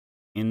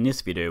In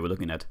this video, we're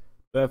looking at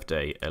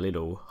birthday, a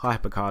little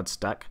hypercard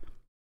stack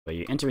where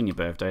you enter in your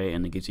birthday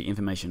and it gives you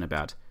information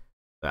about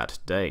that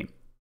day.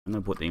 I'm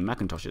going to put the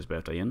Macintosh's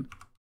birthday in.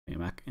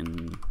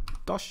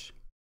 Macintosh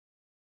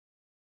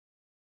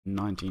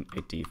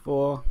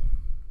 1984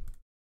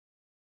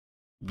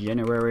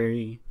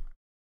 January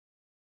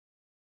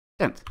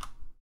 10th.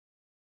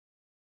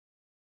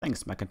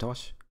 Thanks,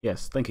 Macintosh.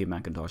 Yes, thank you,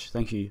 Macintosh.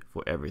 Thank you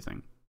for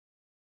everything.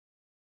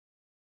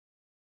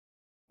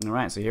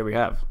 Alright, so here we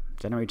have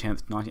January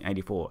 10th,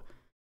 1984.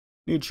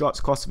 Nude shots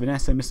cost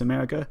Vanessa Miss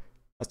America.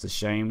 That's a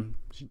shame.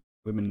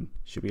 Women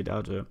should be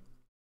allowed to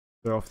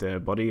show off their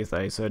body if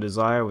they so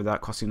desire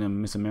without costing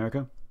them Miss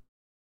America.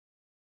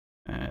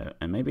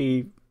 And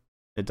maybe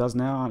it does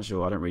now, I'm not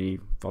sure. I don't really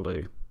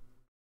follow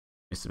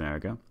Miss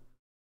America.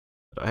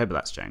 But I hope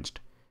that's changed.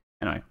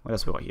 Anyway, what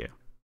else we got here?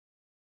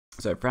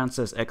 So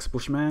Francis X.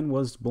 Bushman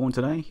was born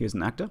today. He was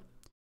an actor.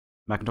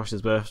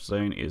 Macintosh's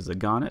birthstone is a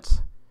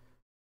garnet.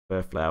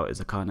 Birth flower is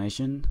a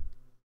carnation.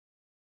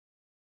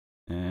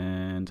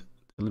 And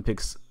the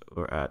Olympics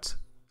were at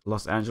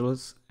Los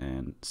Angeles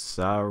and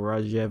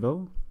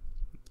Sarajevo.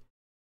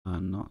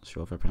 I'm not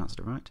sure if I pronounced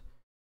it right.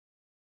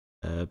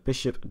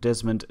 Bishop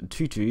Desmond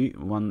Tutu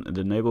won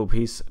the Nobel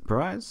Peace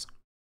Prize.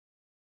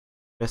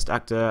 Best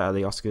actor at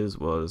the Oscars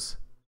was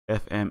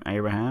F.M.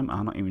 Abraham.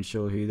 I'm not even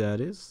sure who that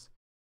is.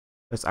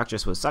 Best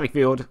actress was Sally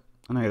Field.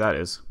 I know who that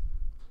is.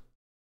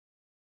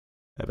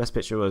 Best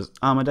picture was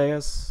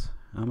Amadeus.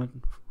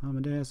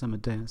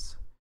 Amadeus.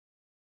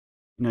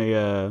 You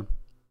know,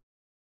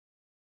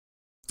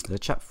 the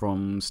chap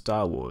from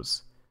Star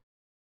Wars,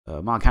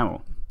 Mark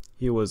Hamill.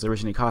 He was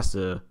originally cast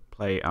to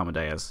play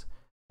Amadeus,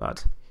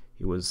 but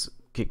he was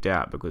kicked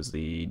out because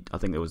I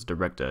think there was a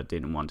director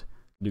didn't want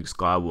Luke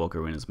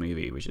Skywalker in his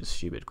movie, which is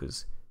stupid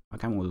because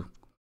Mark Hamill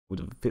would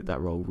have fit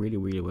that role really,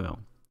 really well.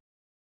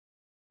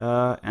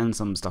 And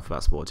some stuff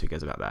about sports, who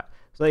cares about that?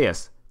 So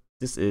yes,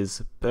 this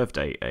is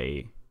birthday,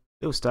 a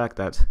little stack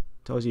that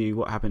tells you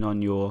what happened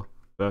on your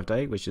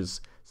birthday, which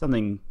is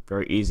something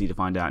very easy to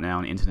find out now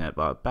on the internet,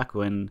 but back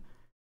when,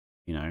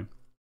 you know,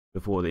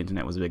 before the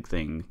internet was a big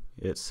thing,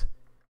 this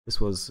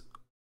was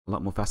a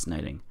lot more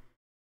fascinating.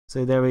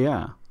 So there we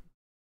are.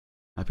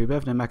 Happy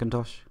birthday,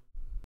 Macintosh.